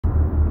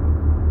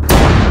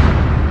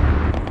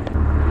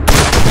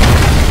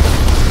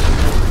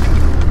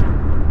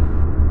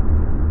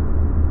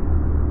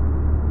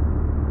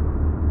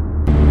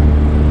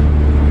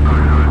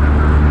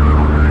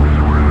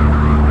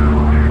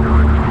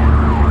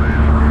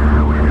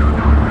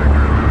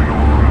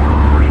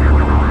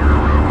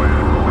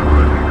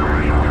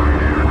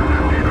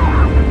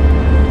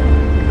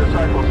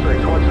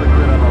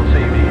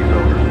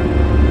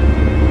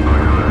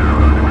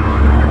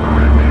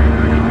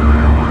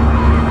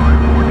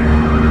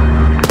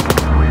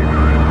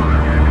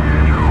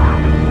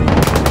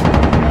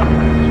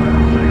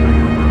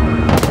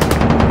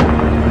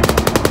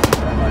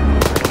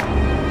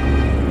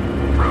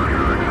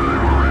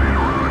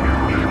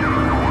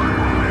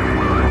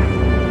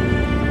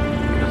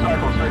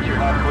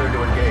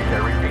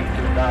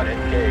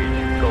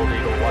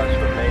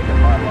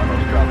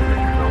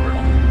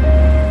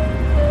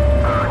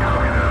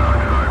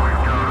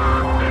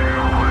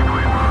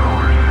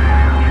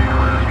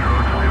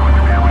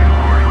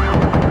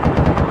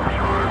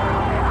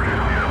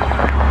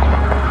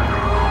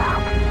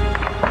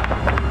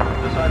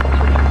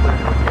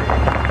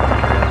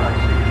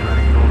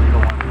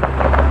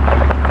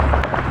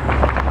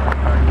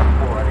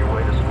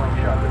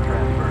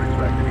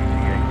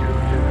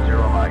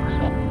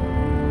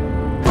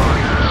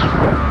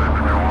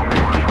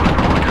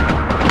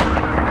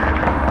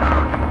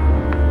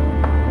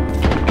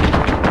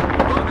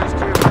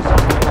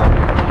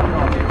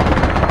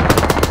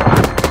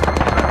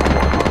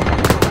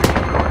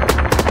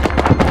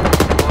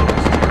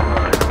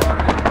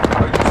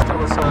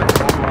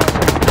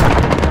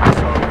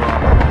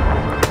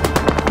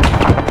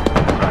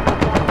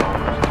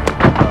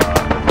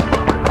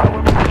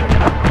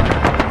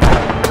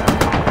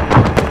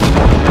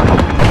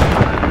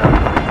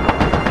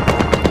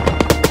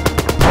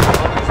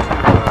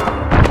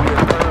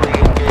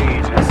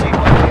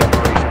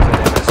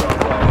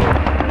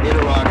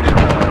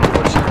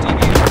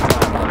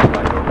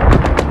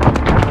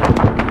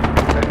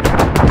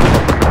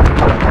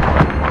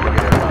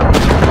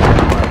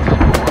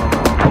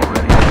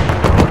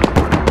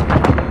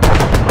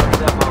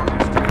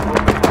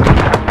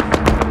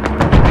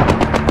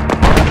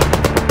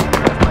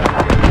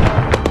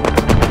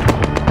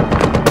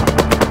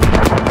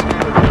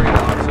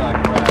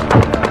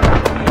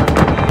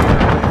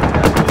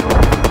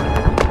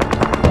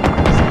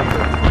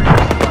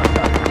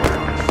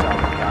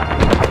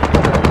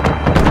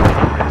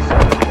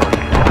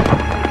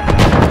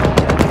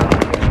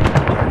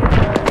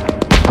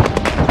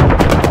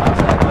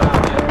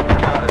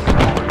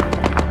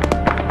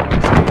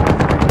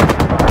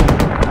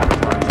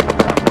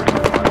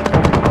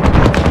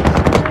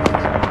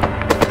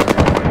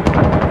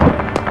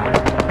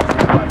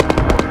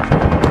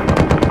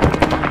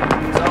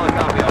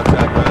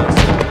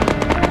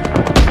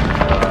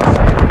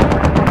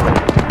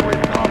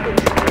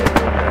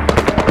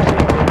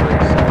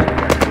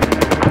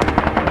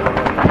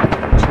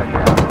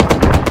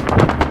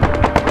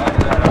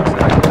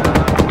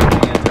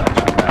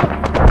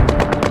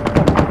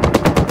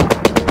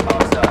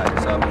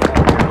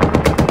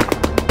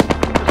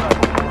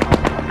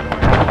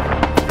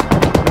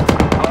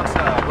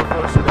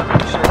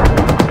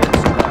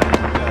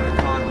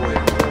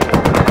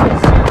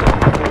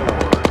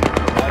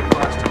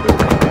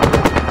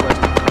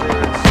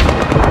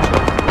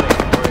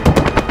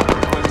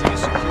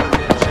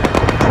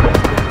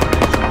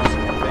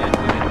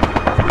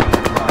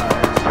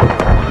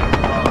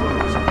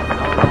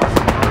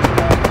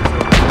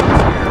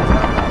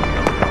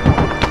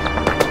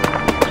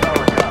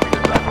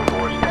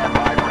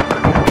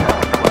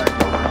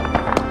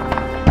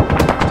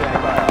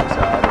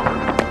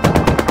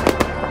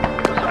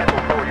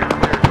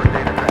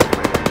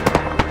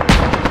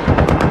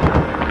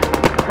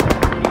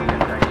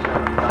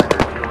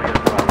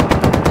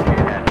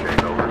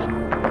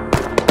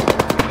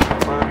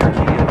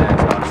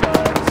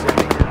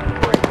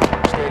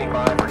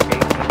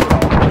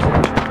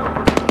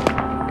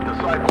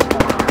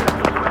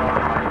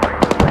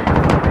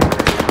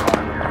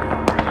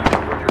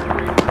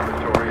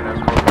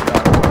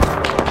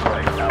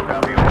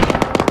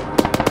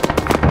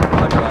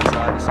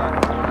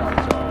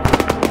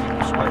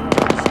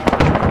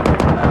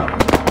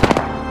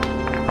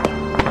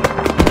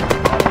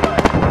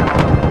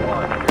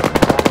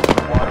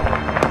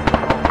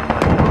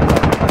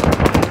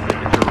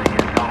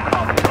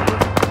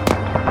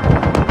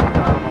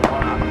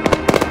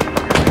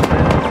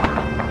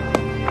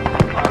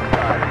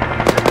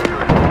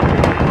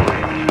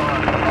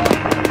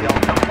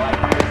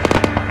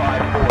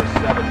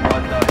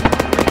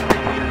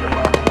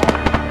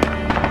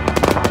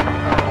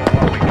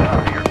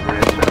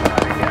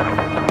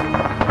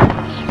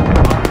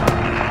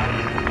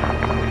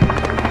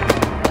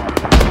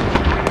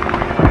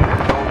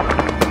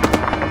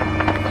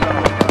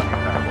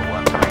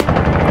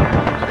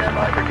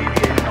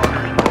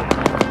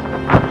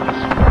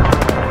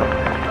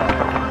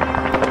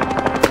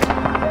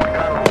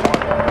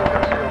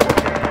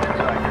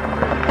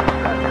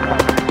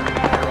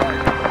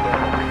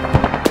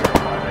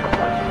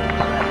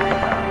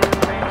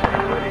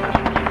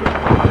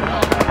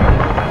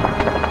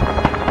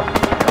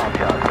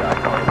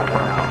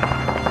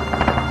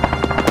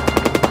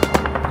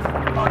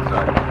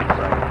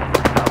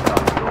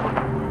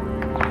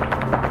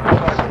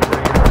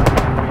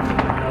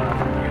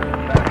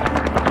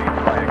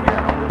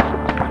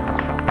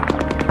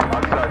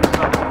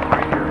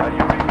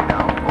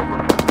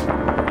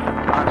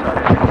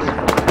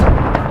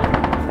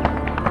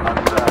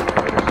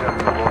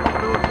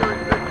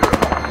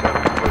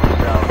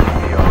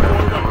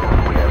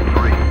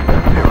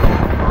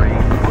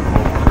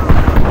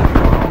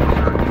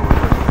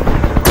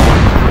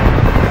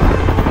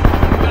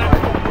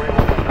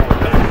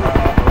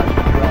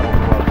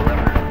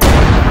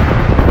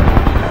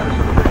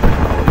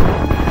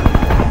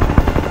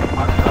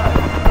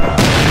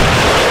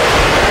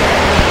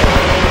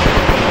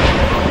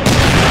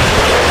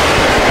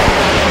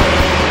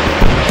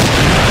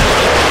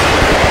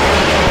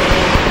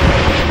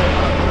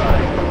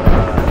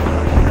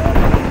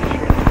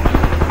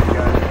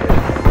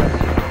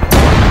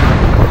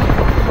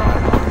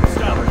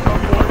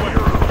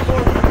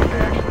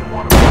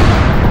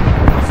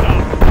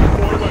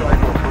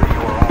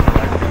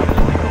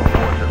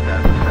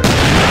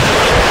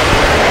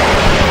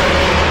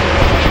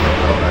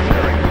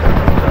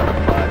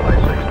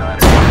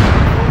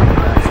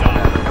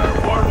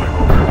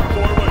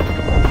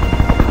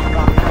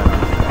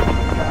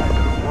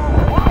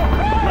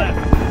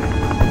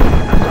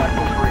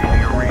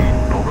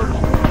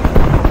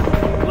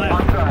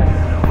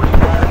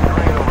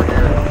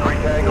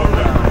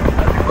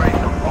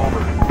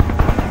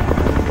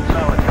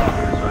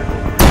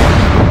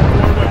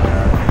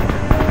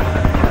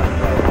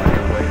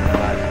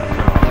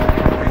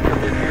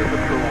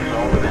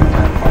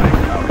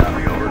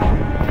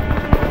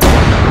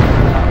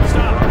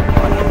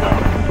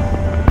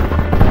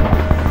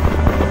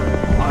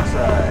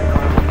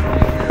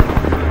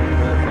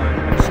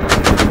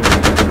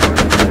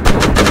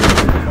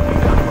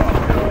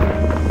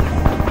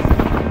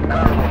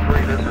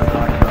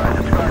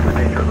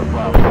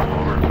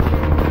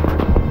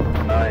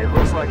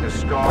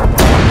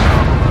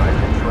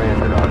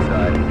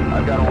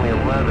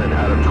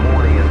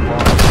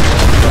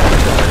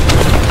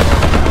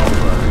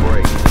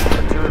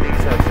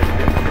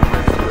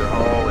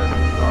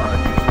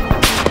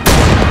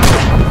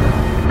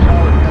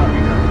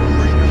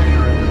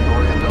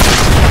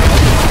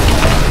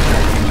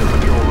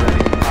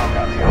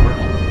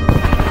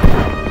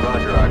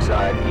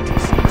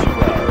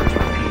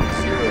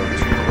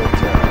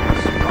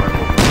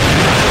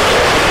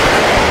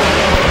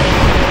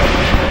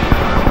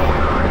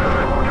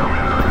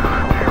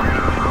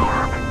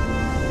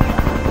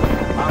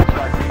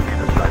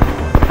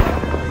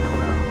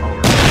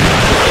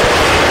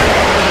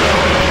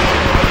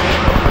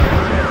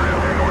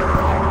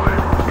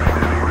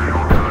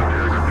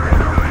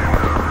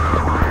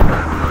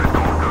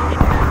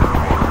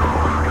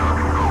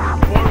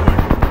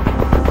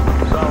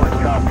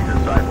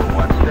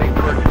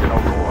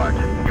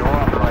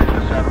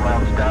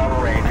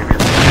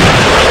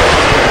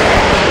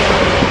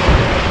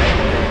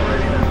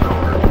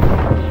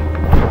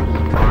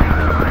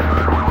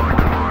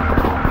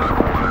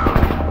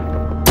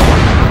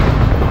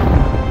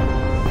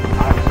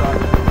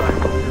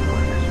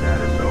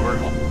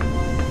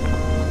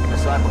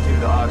Disciple 2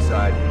 to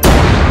Oxide.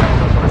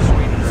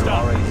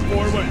 Stop.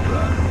 Forward.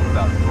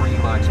 About 3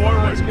 miles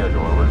behind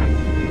schedule, over.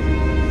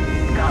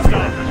 Copy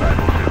that,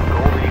 Disciple 2.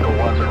 Gold Eagle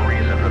wants a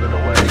reason for the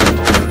delay.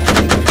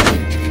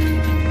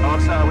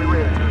 Oxide, we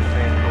ready to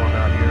stand going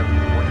out here.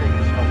 We're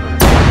taking shelter.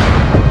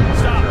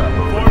 Stop.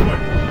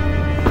 Forward.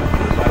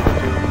 Disciple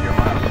 2, your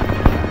miles.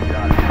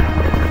 Got it.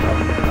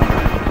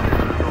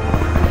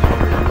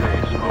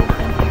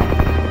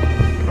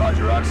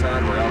 Roger,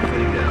 Oxide, we're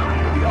outfitting down.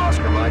 We'll be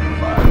Oscar Mike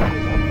 5.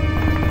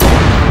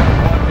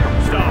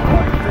 Stop.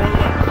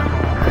 Forward.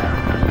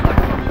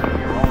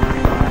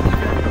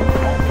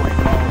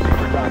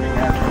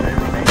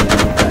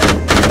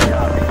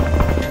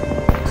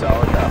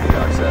 Solid copy,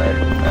 Oxide.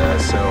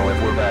 So if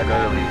we're back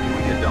early,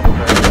 we get double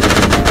credit.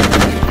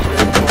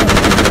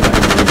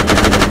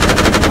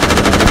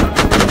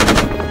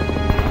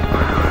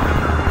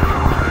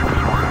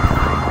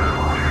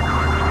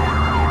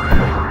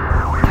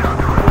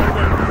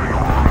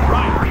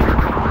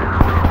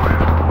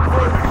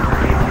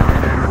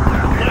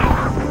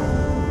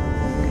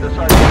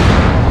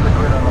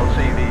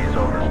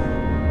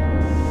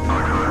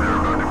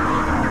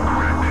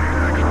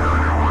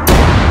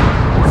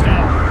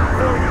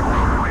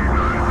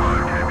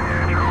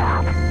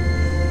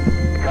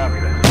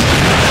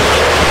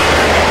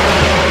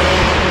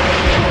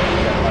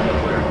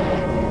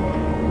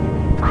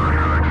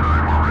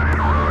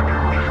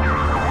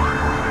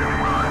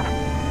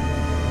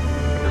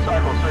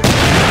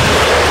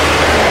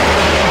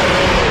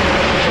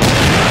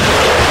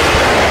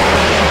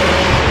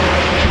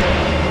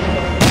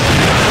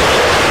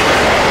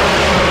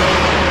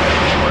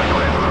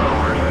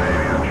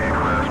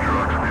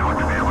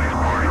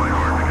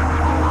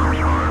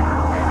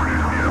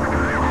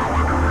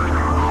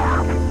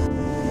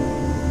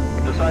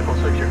 Disciple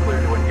 6, you're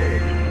clear to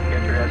engage.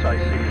 Get your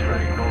SICs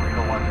ready. Gold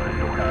Eagle wants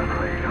visual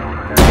confirmation.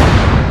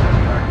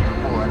 Target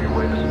 4 on your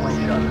way to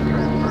Slingshot to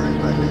transfer.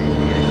 Expected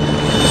ETA.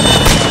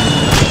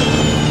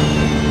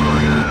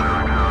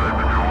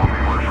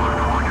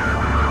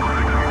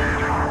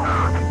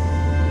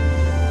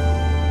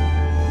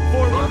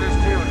 Brothers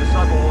 2,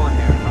 Disciple 1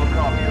 here. No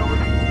copy, over.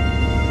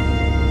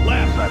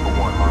 Left. Disciple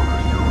 1,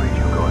 Mongoose 2, reach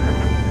you. Go ahead.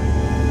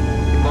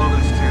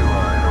 Mongoose 2,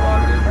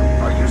 interrogative.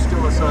 Are you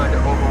still assigned to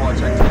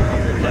Overwatch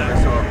activities at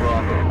MSR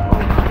Bravo?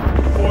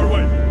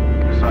 Forward.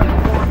 Disciple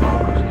 4,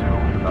 Mongoose 2.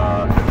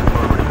 It's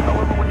affirmative.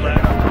 However, we're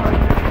checking out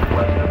tonight.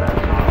 West of that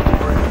zone.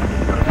 We're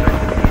gonna take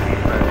the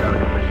EVs back out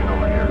of commission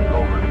over here.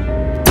 Over.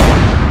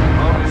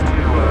 Mongoose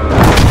 2,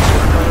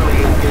 currently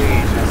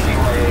engaged in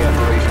CYA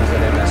operations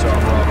at MSR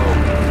Bravo.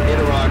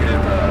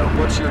 Interrogative,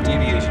 what's your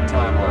deviation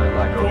timeline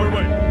like?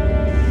 Forward.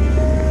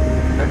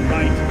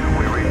 Right.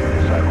 We read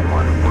Disciple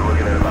 1. We're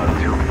looking at about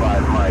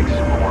 2-5 mics.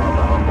 We're on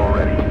the hump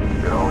already.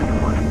 Good all you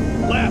want.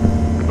 Left.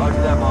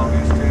 Roger that,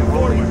 Mongoose 2.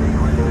 Forward.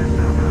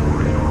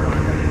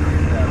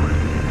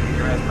 Keep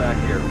your ass back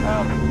here,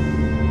 pal.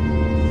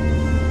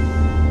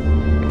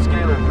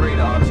 Scalar 3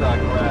 to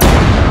Oxide Crash.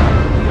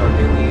 We are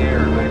in the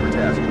air, ready for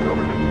tasking,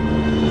 over.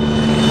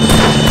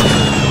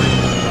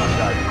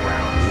 Outside the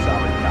ground,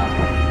 solid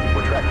copy.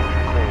 We're tracking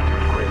Ukraine to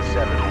grid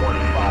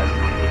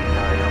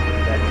 715-389 up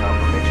with that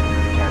confirmation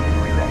through the canyon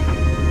relay.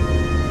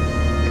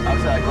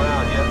 Outside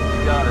ground, yep,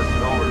 you got us,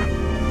 over.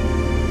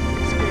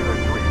 Scalar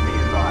 3, be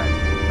advised.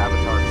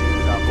 Avatar 2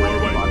 is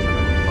operating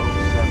approximately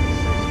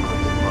 76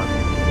 clicks in front.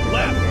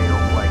 Left. AO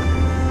flight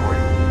 3.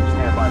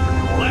 Stand by for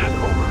new orders,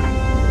 over.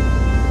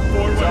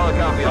 Forward. Solid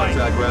copy, Right.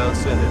 outside ground,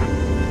 send it.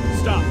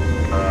 Stop.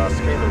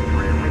 Scalar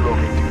 3,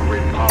 relocate to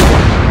grid power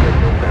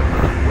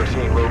mid-November. We're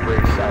seeing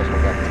low-grade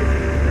seismic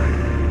activity here.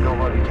 Go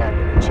run the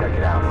canyon and check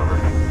it out, over.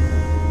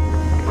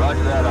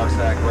 Roger that,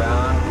 Oxide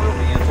ground. We'll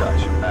be in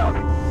touch. Out.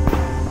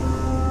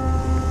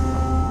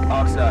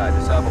 Oxide,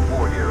 Disciple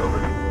 4 here, over.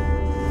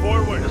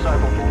 Forward.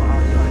 Disciple 4,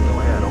 Oxide, go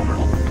ahead, over.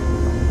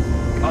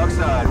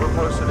 Oxide, we're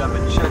posted up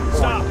at checkpoint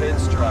Stop.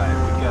 Pinstripe.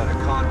 We've got a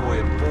convoy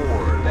of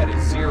 4. That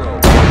is 0.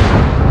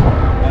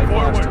 White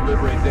Box Forward.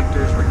 delivery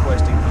victors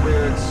requesting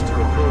clearance to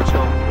approach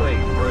home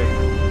plate. Break.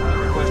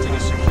 Requesting a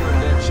secure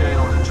net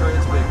channel to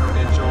transmit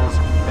credentials.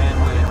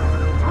 Bandwidth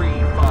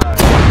 35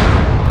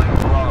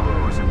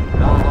 Bravos.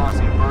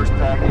 Non-lossy burst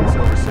packets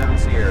over 7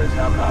 Sierras.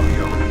 How copy,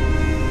 over?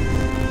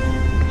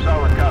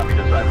 Solid copy,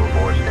 Disciple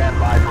 4. Stand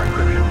by for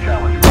encryption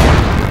challenge.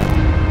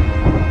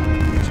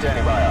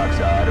 Standing by,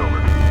 Oxide, over.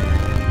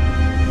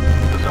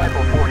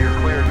 Disciple 4, you're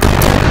cleared.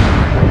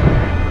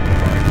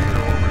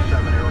 Over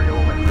 7 aerial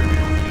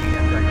encryption key,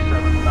 index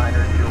 7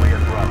 9er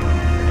Juliet Bravo.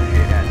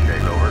 Initiate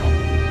handshake, over.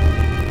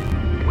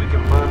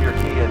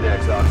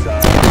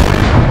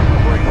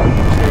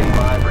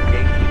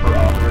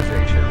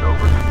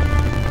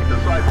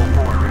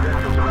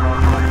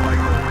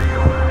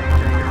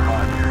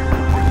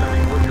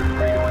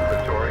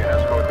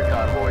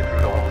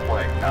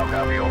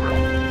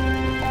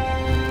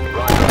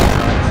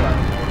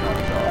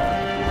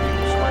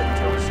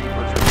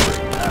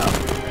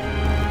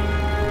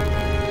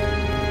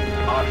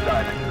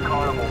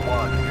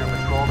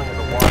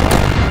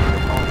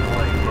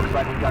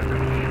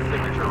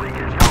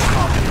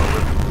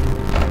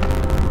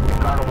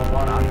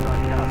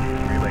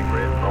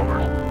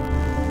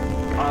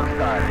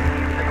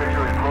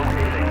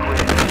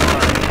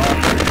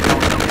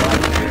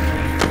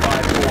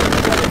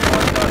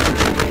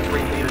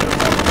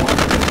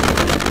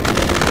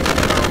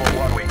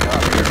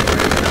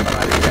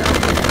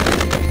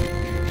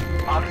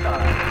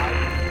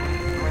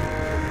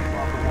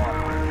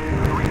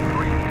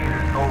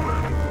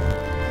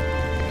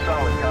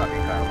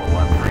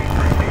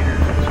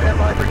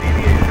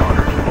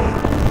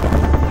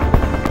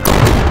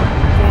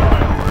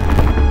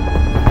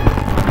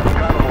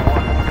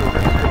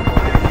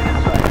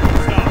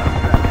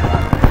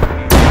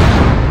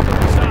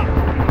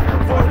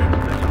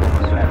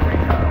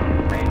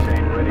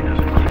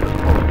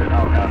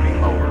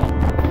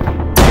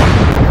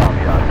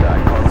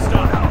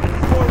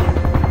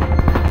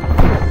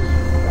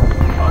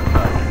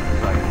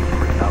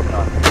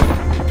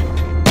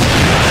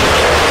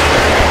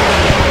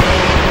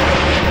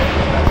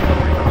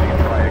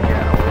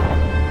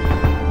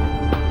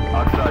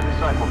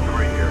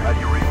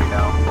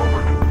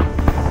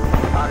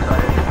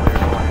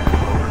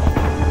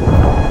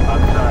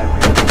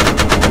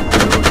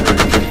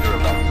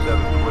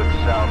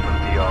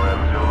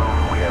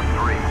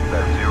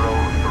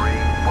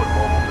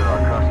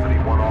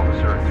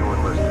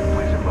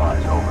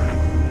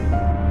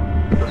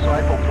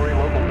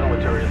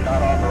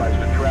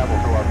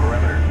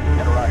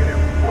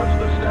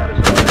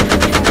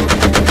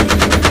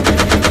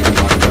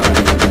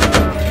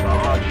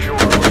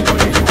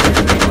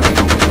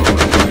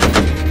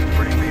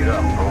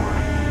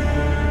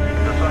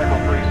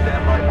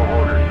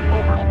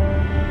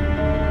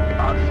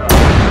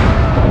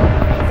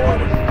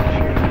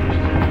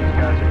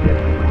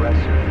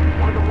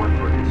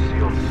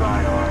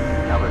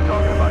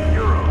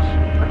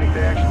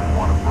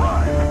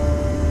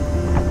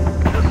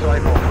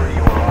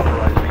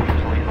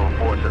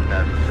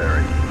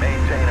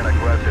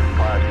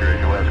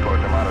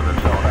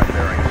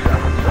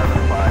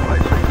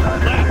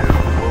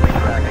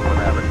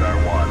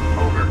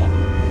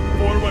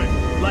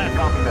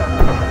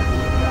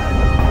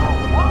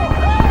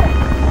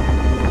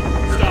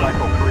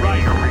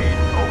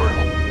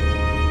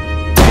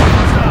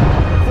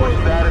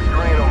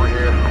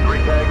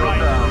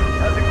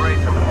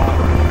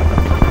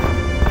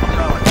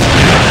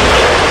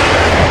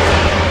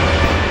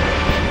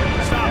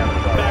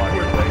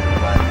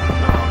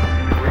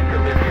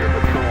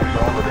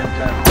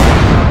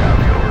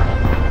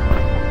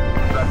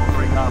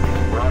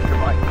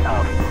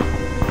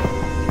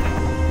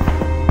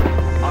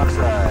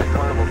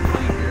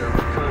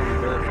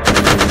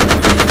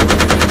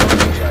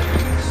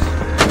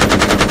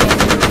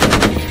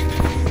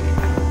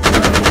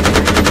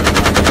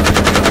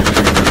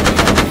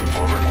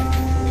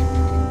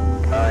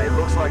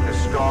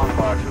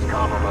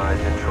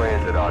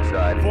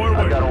 Oxide. Forward.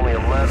 I've got only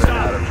 11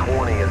 Stop. out of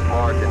 20 as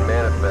marked in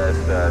manifest.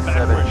 7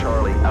 Backward.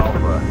 Charlie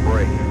Alpha.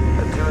 Break.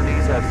 2 of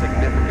these have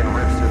significant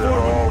rips to their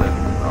hull and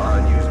are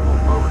unusable.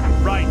 Over.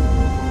 Right.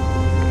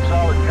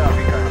 Solid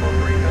copy, Carnival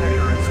 3. Finish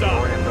your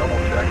Stop. inventory and double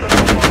check that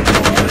the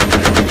functional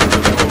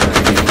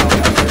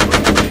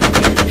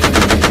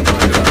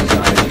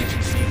outside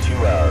TTC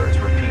 2 hours.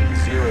 Repeat,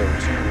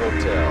 02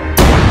 Hotel.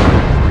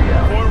 3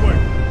 hours. Forward.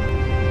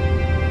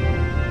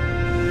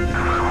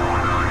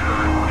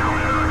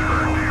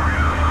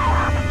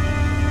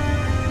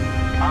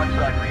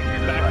 Oxide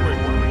repeat. Backward.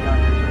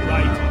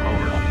 Right.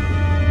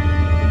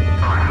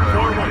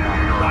 Forward.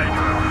 Right.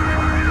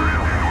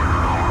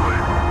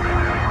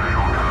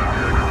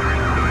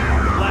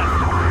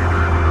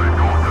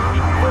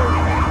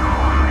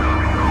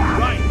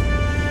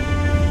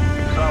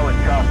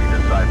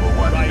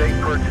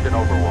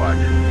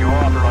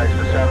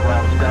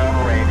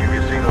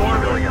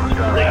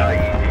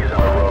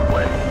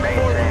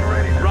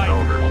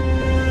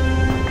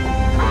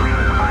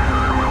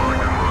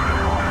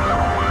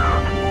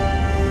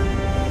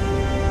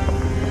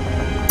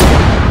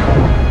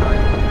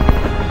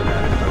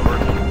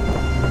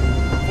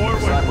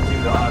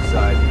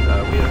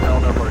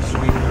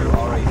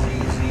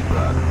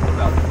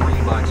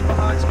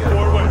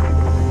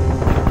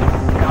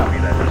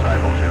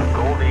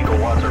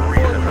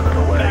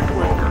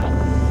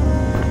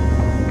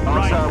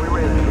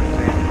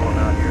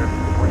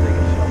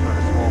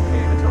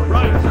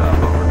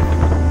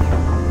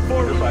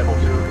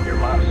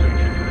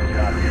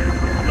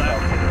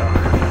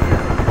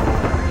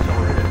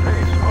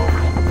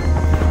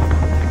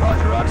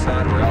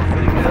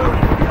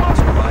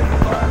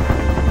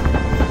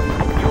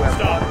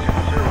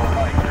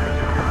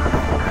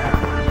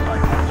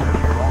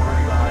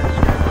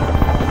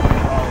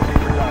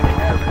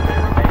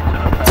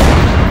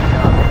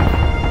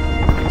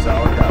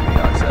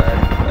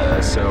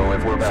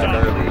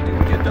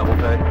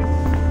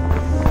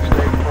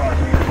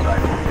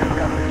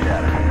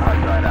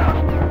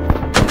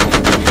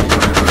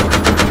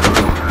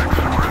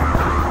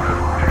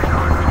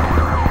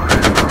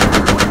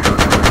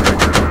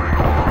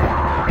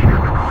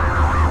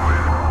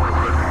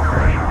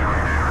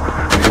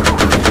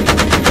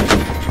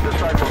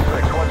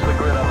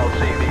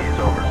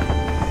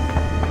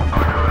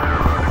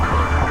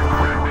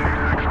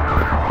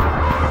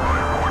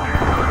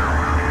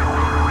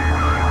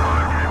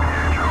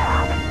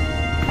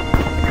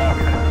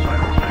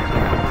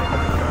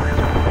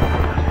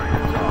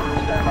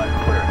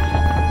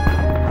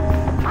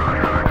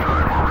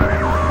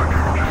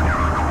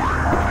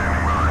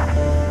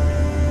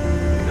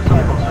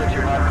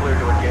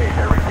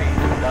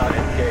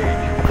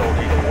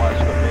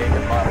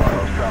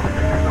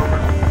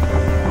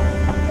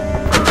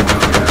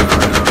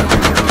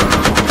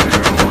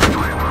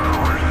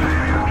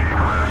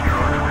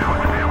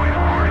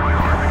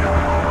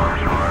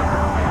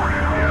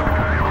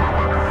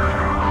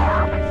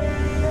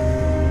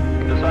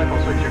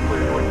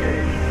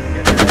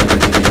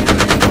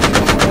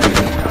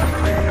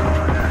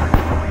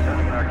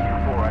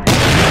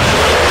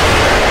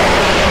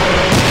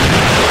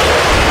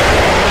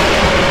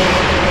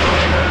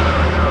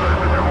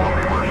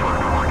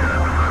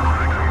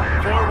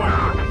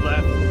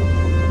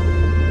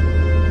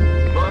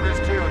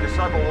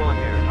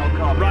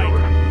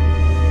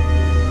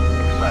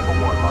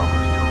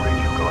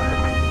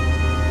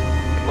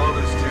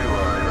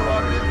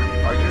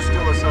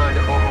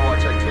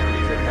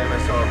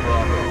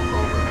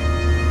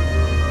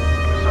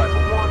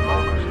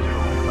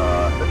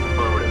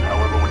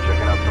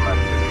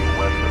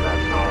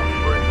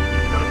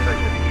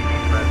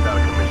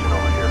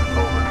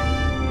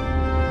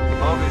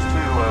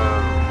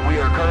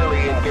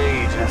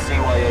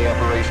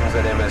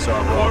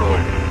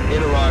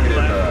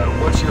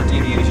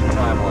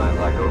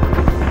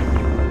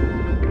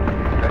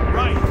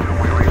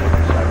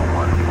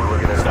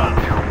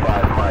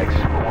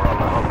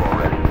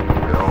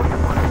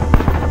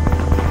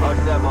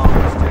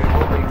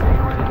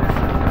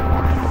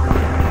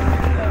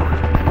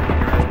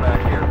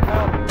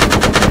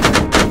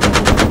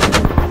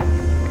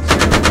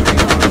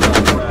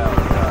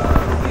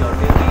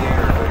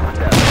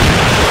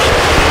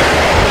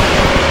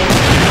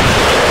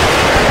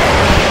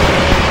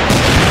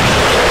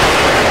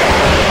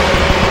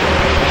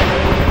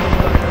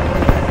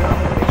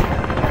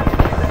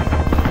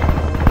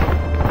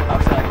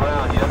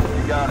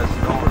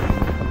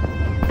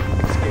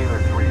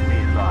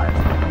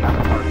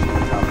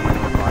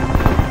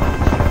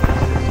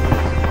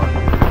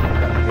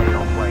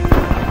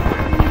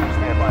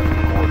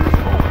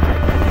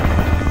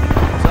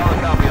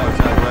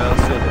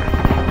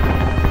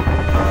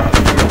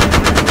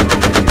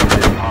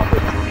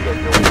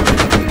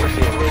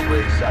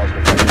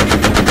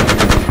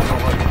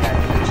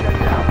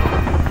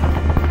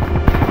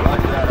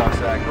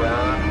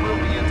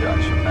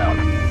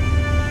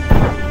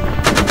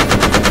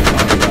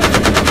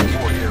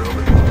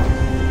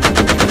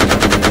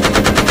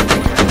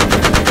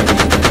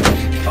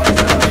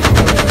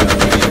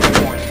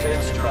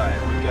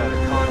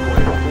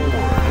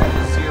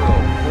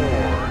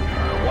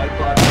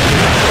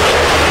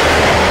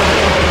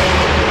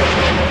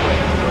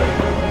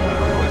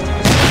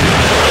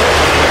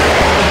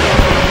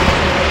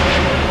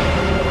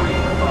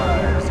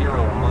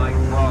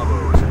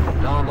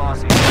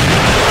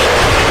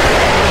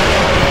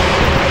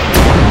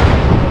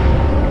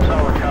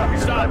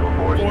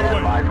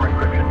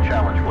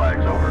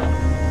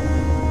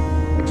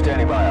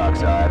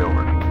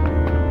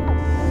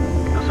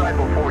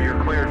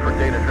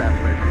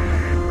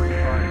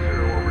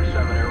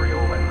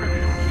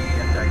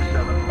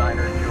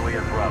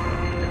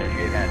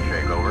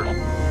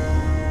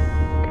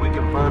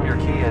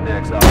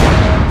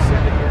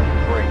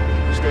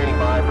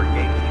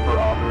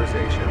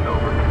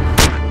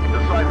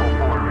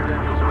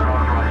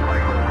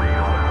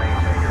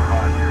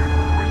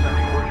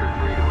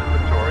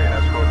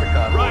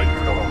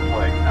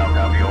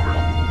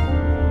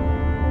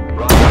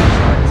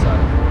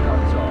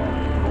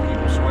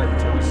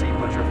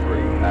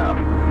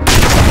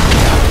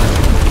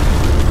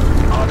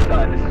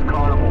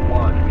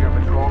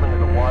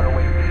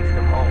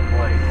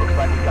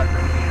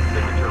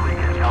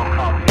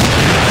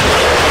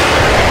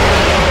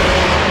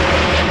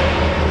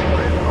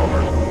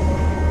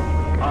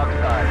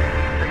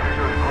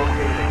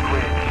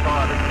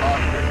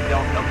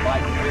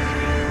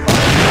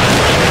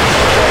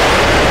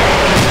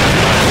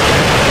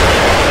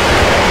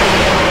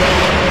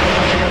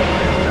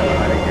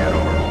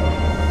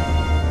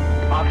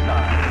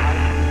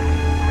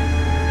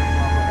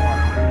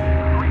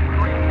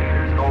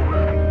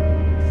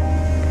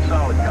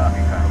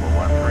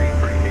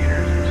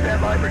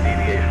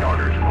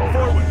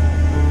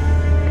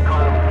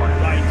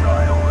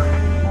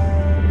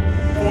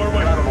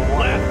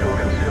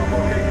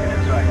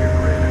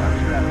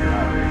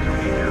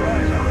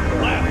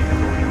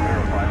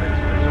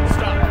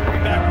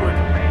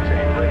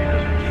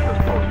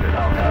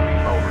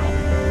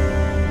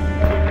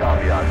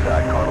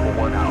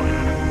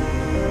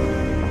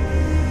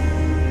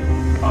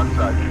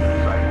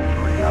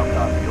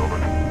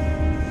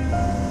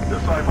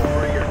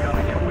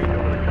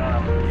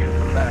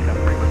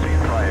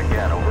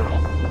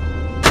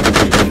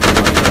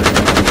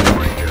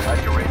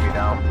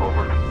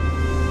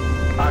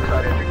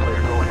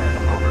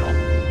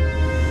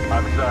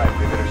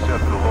 up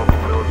to the local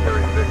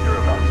military Victor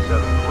about 7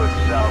 clicks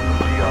south of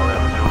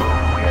GRM Zulu.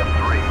 We have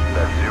 3.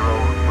 That's 0,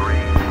 3.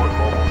 Foot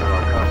mobiles in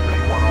our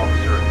custody. 1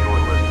 officer at your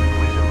list.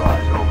 Please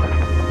advise. Over.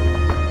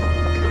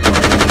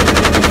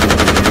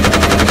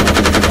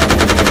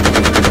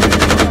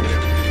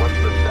 What's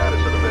the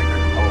status of the Victor?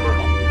 Over.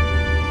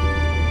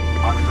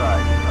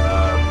 Oxide.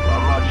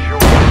 I'm not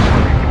sure.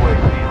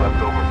 UAV left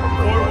over from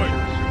the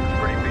Russians. It's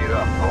pretty beat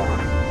up. Over.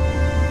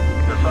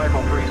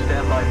 Disciple 3,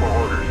 stand by for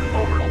orders.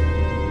 Over.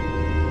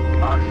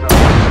 Oxide,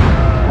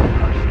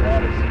 our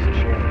status has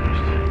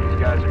changed.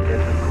 These guys are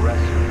getting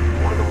aggressive.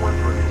 One of them went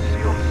for a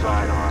concealed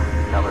sidearm.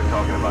 Now they're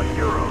talking about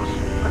euros.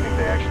 I think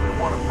they actually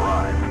want a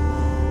bribe.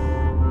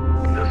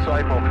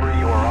 Disciple 3,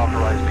 you are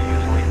authorized to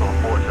use lethal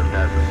force if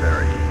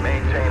necessary.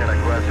 Maintain an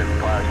aggressive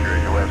posture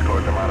as you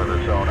escort them out of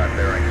the zone on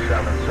bearing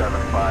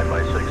 775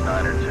 by 69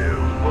 or 2.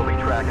 We'll be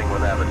tracking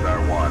with Avatar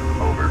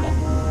 1. Over.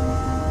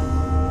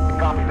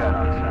 Copy that,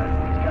 Oxide.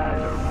 These guys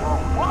are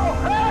wrong. Whoa,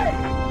 hey!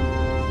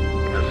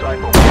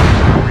 Disciple 3,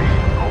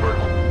 over.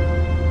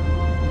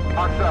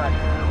 Oxide,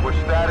 we're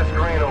status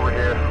green over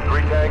here.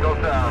 3 tangos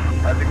down.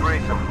 Have to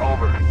grease them.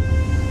 Over.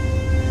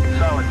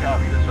 Solid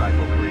copy,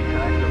 Disciple 3.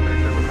 Tag the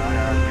Victor with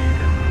IR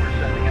beacon. We're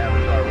sending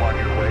Avatar 1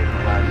 your way to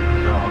the last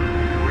zone.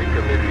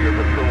 Recommit to your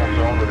patrol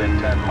zone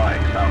within 10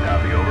 mics. I'll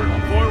copy, over.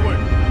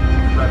 Forward.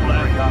 Disciple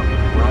 3, copy.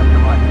 We're on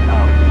your mic.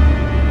 Out.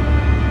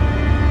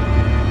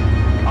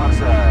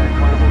 Oxide,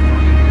 Carnival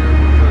 3 here.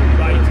 We're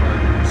Right.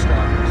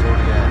 Stop.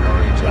 Zodiac,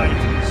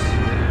 RHITs.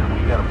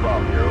 We got a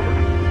problem here, over.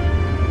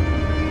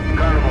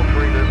 Carnival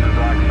 3, this is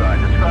Oxide.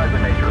 Describe the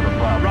nature of the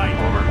problem. Right.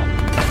 Over.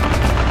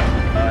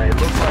 It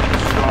looks like a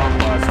strong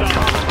loss of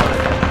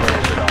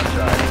transit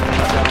Oxide.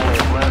 I've got only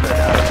 11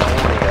 out of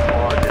 20 at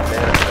large and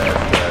manifest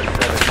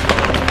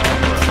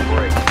 7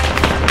 break.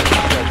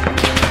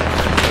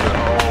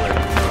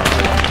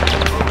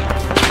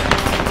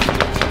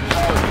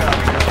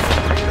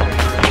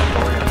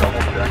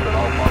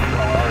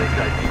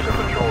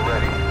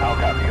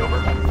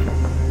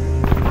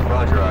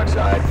 Roger,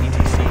 Oxide.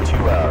 ETC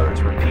 2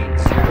 hours. Repeat,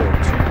 02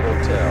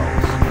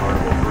 hotels.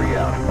 Carnival 3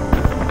 out.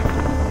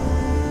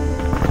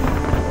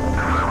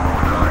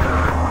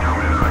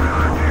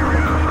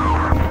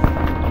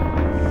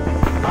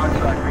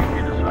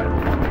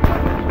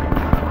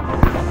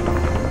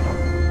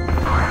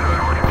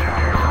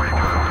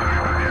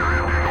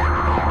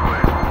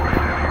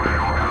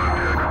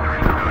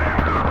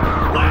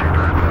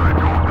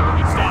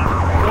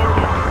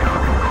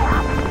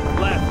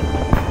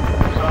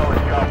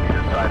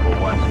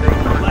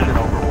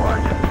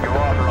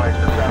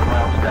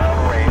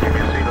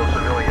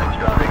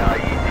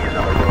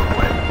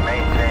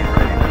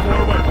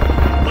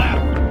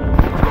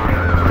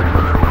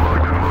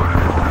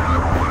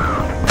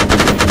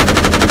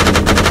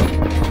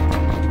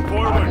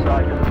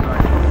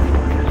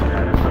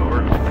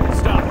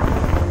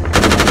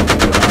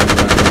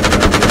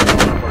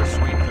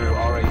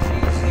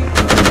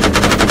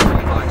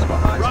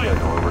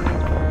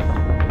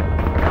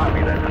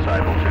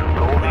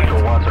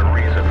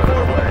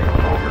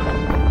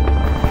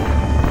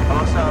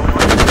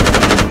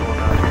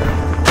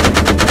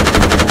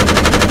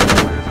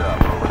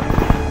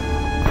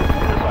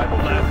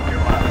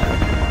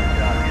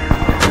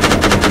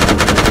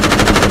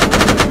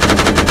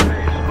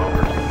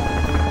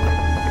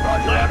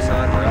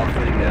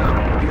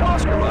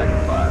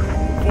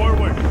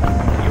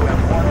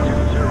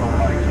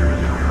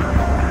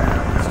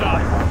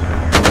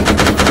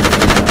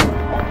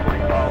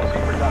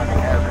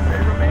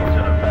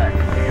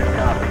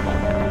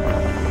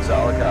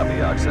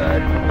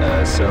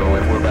 So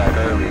if we're back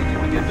early, do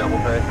we get double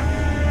pay?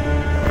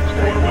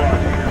 Stay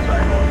quiet,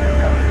 Disciple. You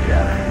have the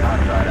jet.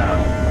 Oxide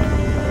out.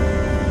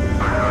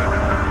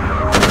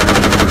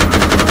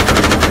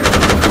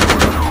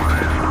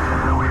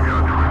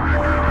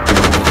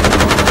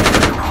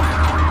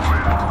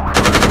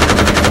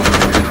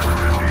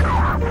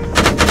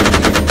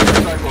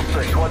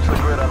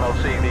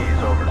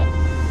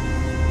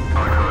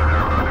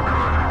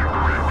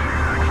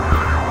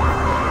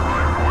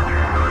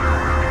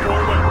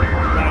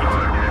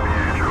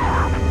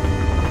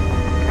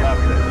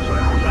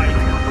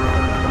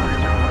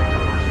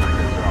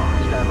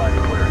 Stand by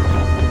for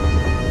clearance.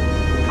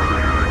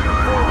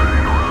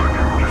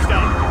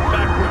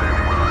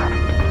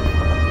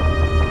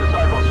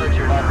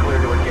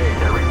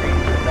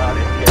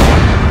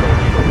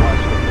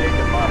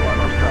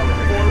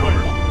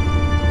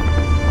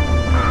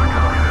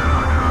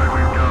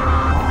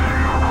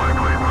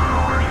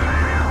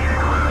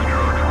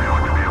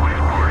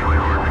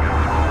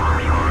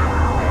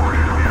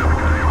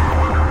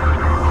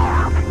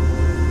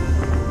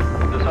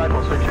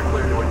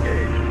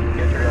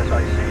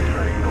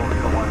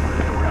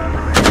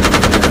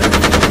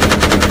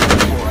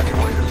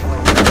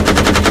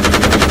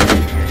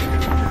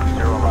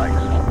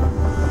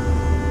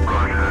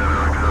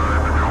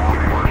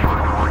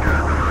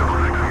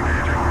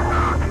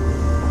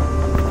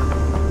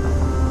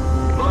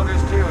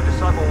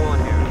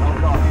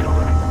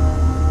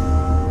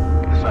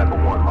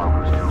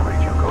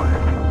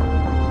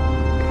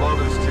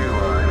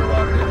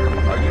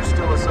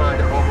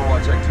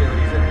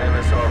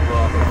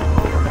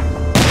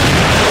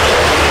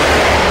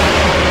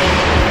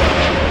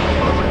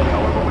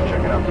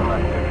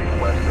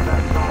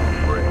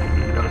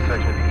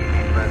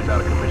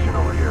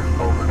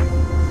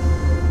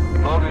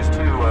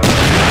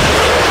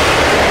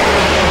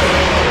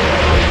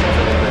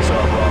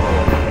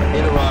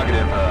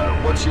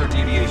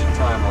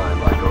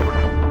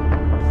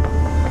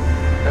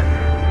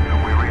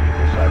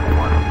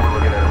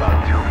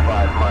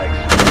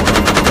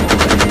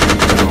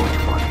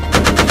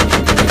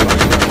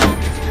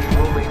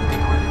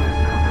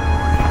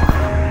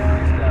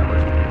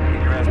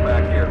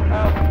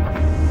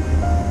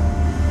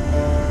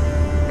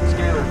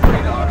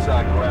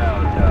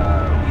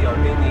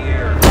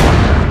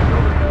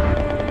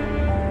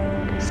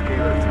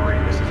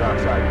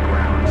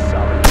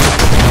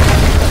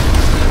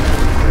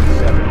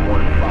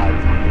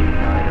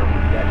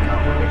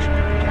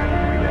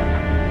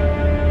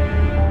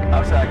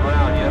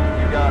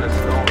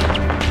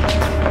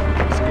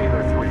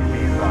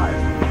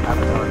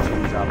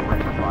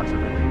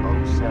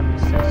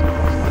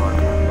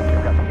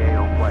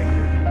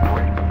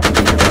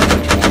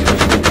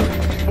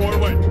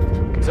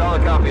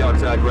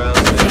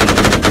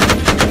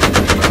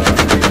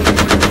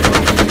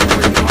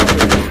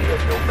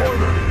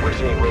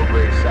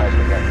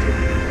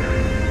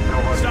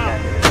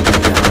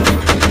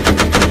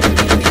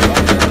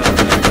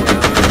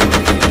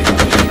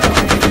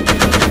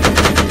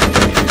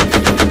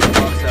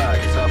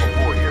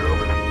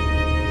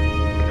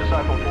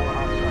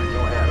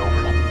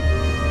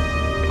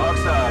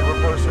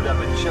 posted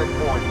up at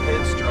checkpoint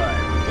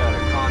Pinstripe. We've got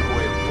a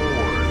convoy of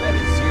 4. That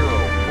is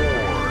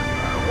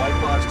 0-4. White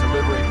box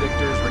delivery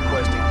victors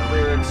requesting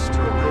clearance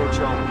to approach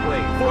on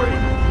plate 3.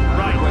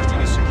 Right. Requesting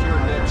a secure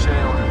net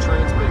channel to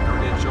transmit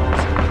credentials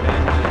and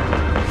then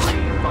 350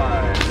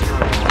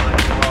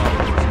 Mike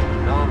Bravo's.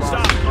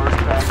 Non-loss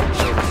first package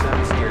over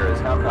 7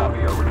 Sierras. How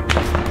copy, over?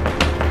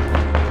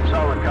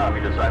 Solid copy,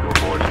 Disciple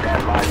Board.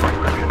 Stand by for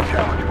encryption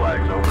challenge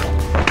flags, over.